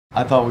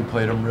I thought we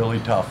played them really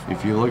tough.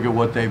 If you look at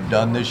what they've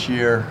done this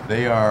year,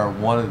 they are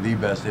one of the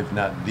best, if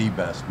not the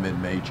best,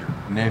 mid-major.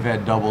 And they've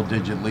had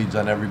double-digit leads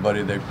on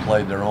everybody they've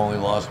played. Their only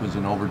loss was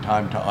in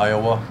overtime to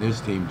Iowa.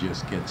 This team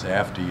just gets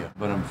after you.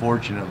 But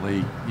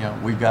unfortunately,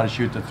 we've got to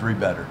shoot the three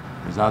better.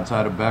 Because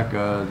outside of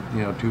Becca,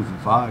 2 for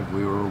 5,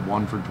 we were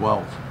 1 for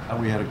 12.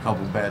 We had a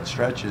couple bad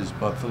stretches,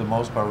 but for the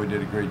most part, we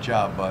did a great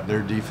job. But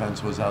their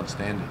defense was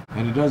outstanding.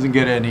 And it doesn't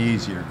get any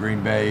easier.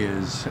 Green Bay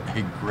is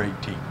a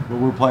great team. But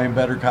we're playing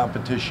better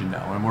competition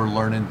now, and we're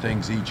learning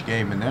things each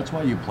game, and that's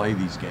why you play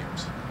these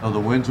games. The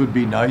wins would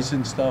be nice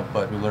and stuff,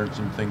 but we learned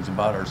some things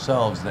about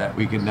ourselves that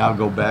we can now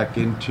go back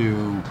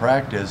into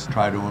practice,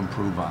 try to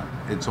improve on.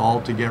 It's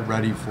all to get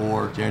ready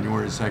for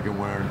January 2nd,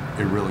 where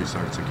it really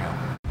starts to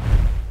count.